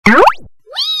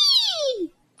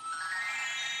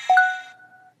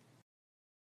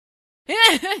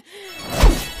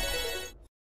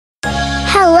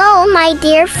my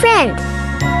dear friend.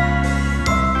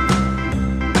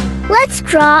 Let's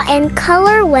draw and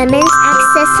color women's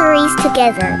accessories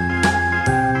together.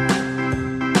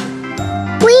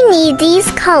 We need these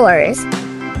colors: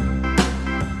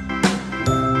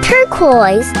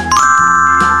 turquoise,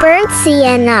 burnt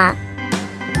sienna,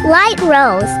 light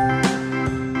rose,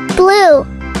 blue,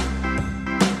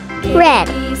 red,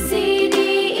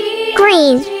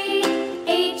 green,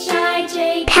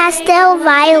 pastel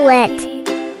violet,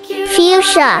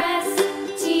 fuchsia,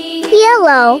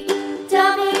 yellow,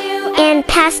 and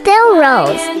pastel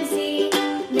rose.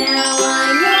 Now I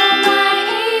know my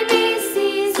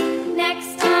ABCs.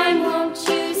 Next time, won't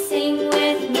you sing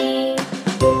with me?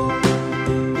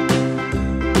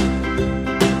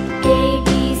 A, B,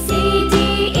 C, D,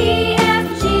 E, F,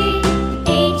 G,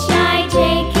 H, I, J,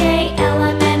 K, L,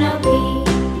 M, N, O, P,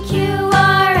 Q,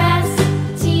 R, S,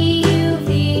 T, U, V,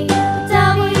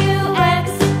 W, X,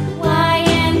 Y,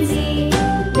 and Z.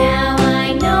 Now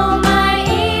I know my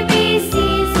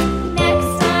ABCs.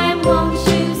 Next time, won't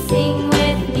you sing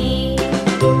with me?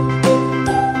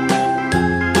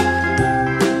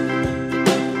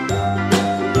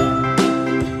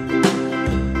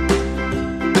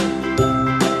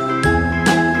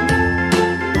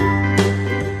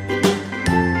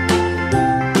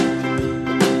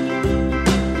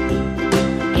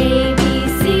 A, B,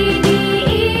 C, D,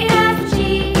 E, F, G,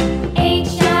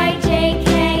 H, I, J, K,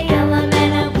 L, M,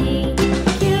 N, O, P,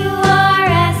 Q, R,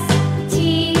 S, T,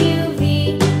 U, V,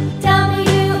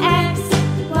 W, X,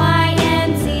 Y,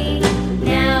 and Z.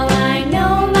 Now I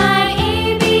know my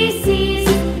ABCs.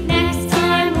 Next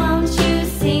time, won't you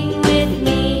sing with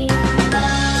me?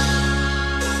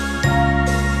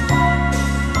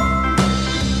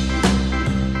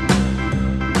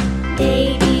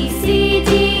 A, B, C,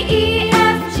 D, E,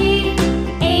 F, G,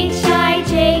 H, I,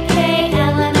 J, K,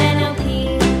 L, M, N, O, P,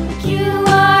 Q,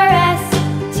 R, S,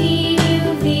 T, U,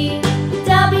 V,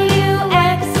 W,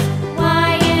 X,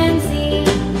 Y, and Z.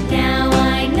 Now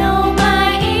I know my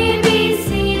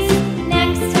ABCs.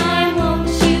 Next time, won't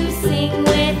you sing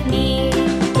with me?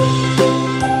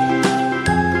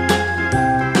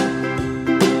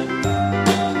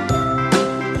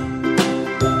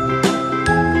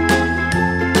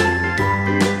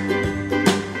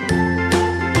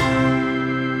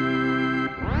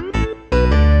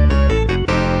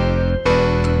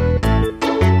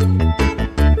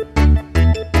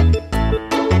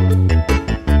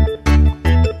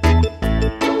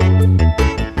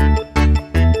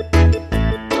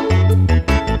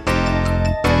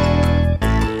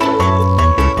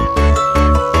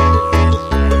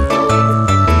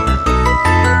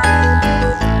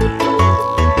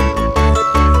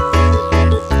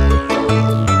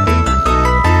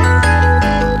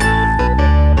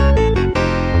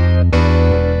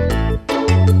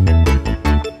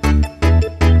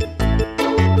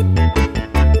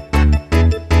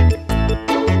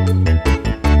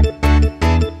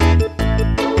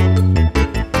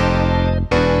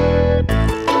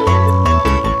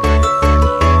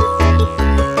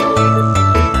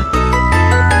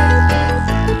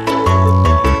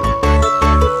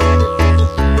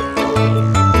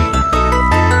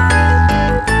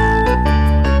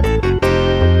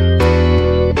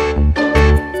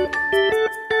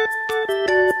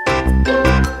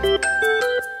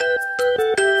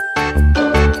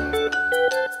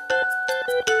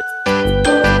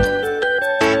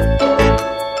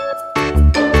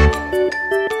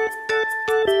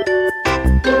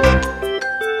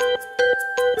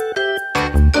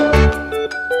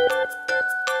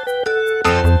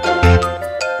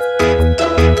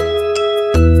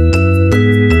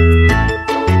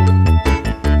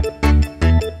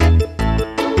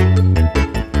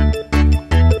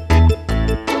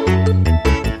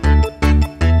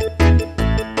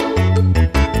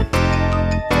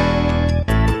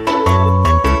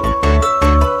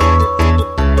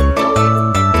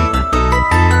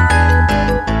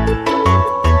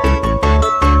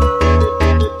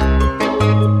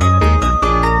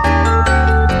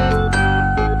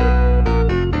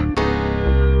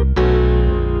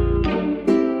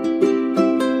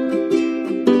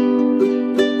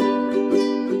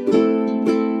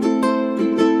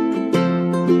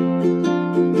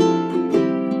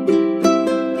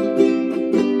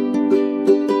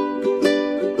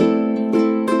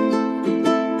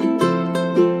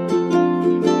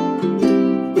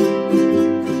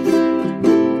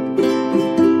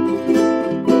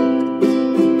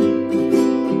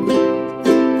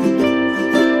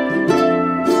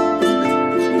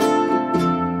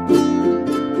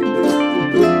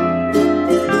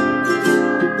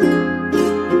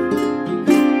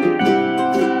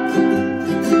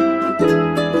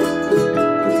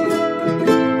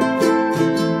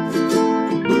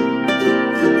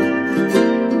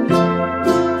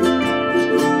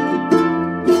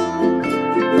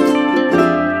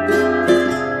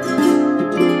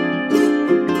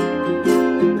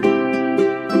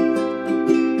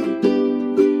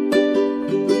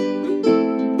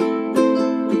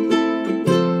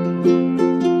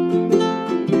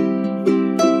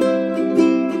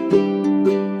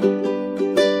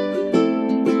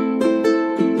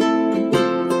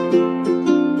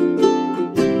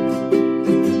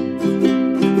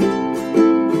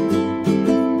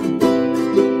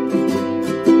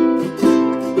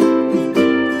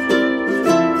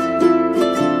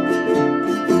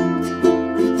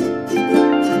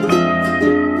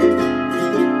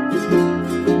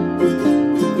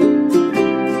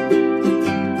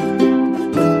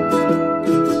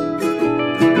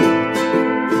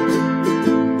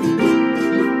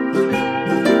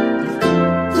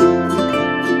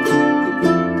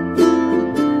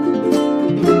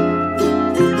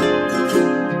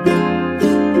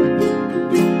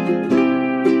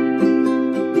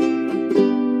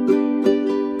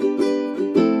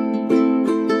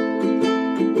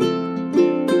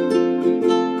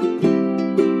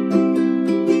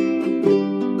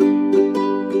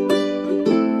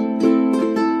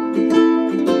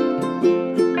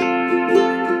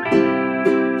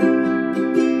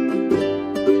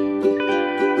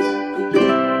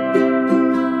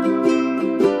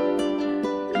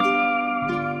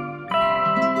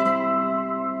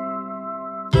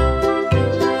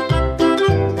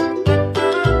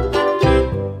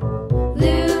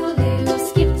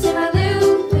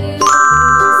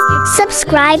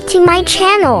 subscribe to my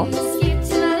channel. Skip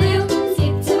to my loo,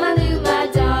 skip to my loo, my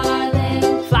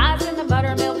darling. Flies in the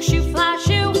buttermilk shoe, fly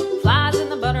shoe. Flies in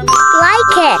the buttermilk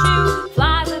Like it. shoe.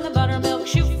 Flies in the buttermilk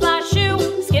shoe, fly shoe.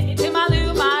 Skip to my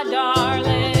loo, my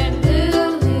darling.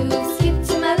 Loo, loo, skip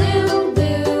to my loo,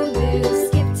 loo, loo,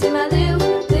 skip to my loo,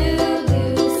 loo,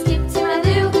 loo, skip to my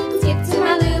loo, skip to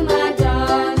my loo, my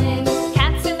darling.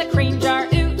 Cats in the cream jar,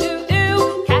 ooh, ooh,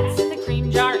 ooh. Cats in the cream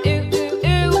jar, ooh, ooh,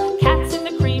 ooh. Cats in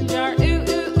the cream jar, ooh,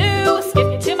 ooh, ooh.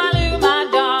 Skip to my loo,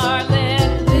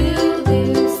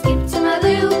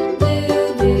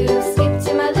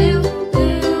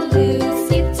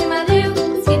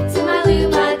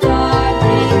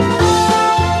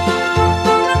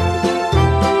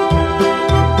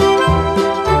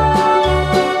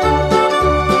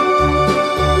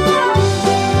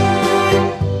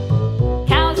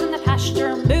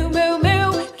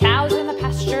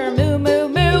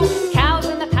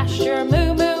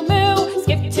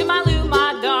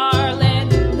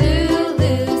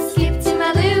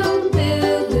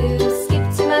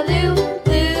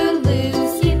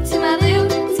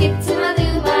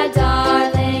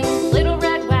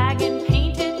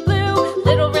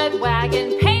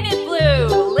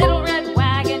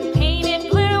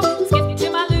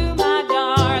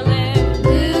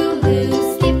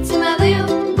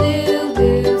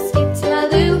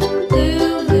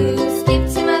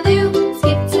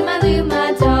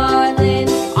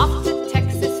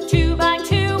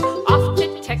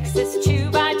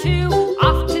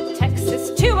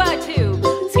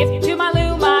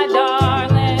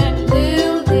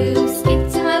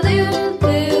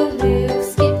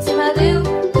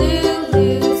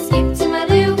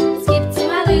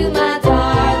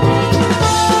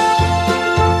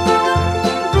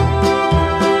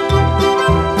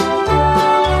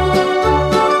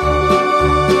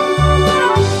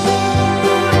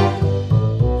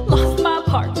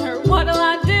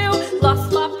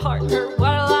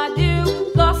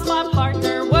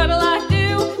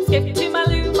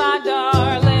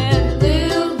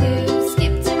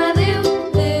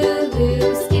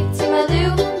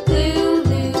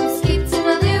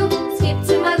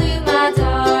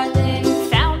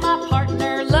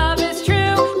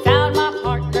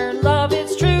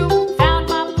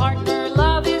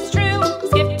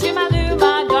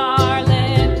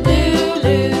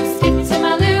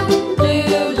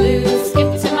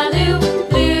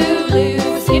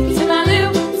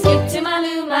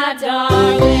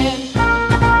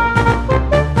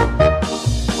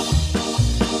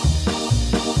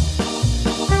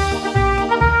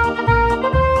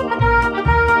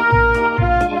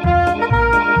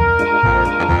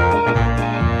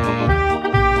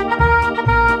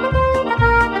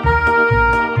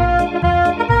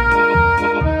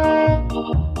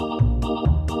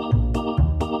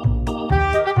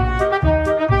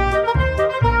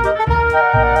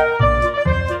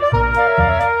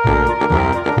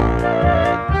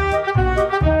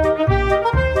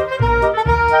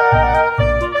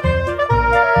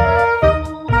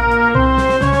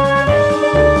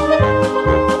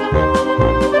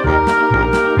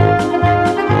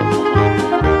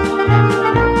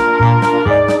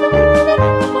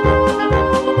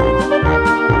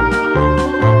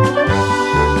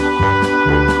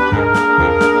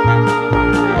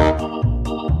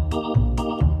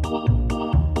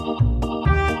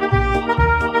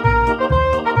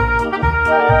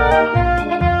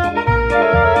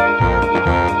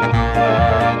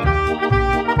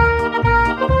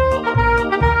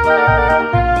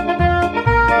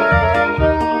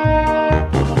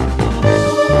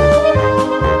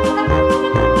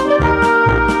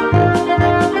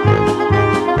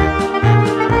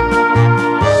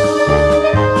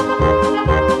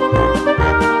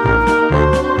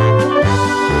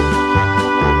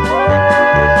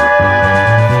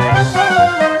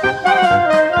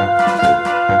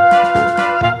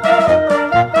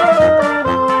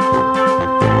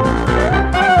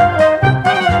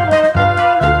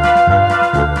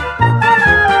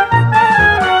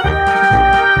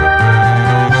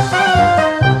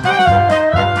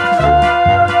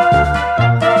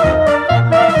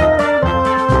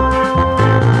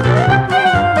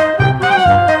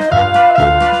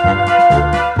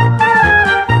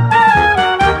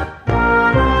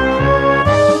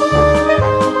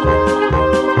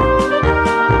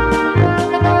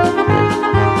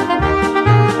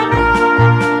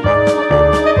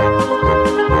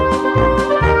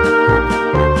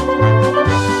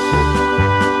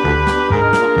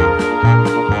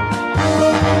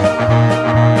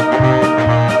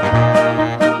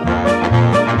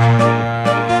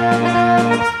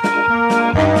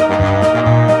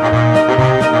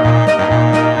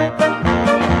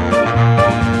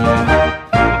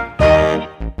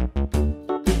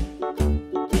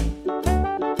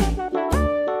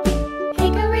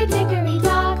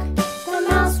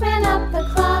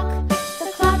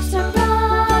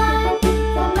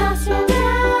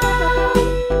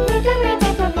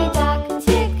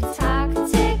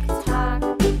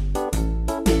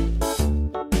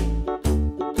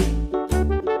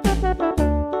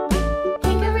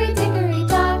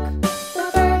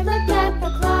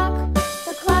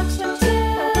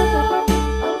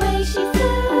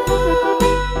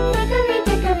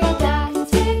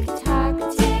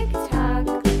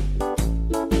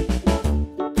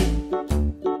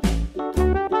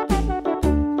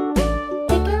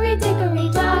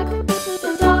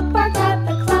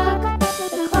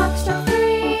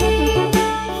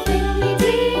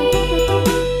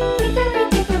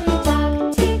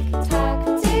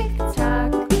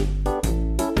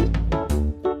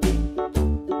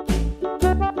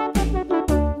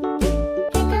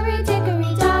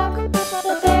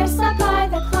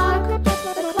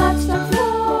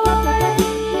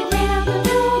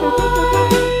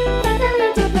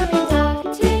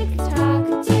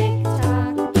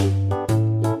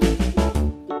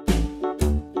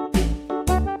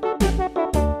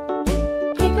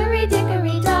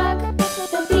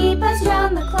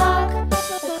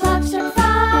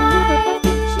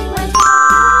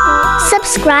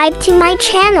 subscribe to my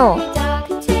channel. Tock,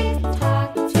 tick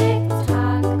tock, tick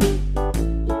tock.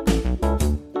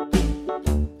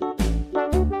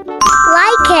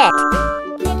 Like it.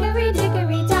 Hickory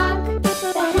dickory dock, the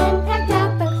hen pecked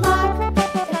up the clock.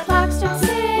 The clock struck 6,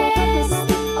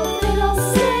 oh fiddle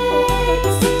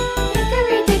 6.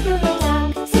 Hickory dickory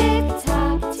dock, tick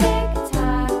tock, tick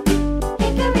tock.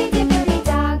 Hickory dickory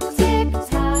dock, tick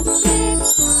tock, tick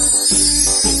tock.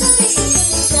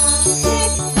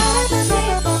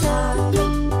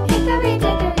 Hickory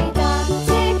dickory dock,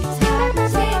 tick tock,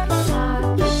 tick tock.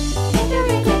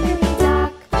 Hickory dickory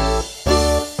dock.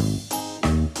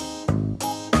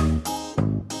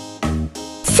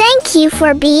 Thank you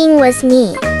for being with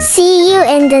me. See you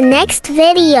in the next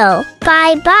video.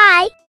 Bye bye.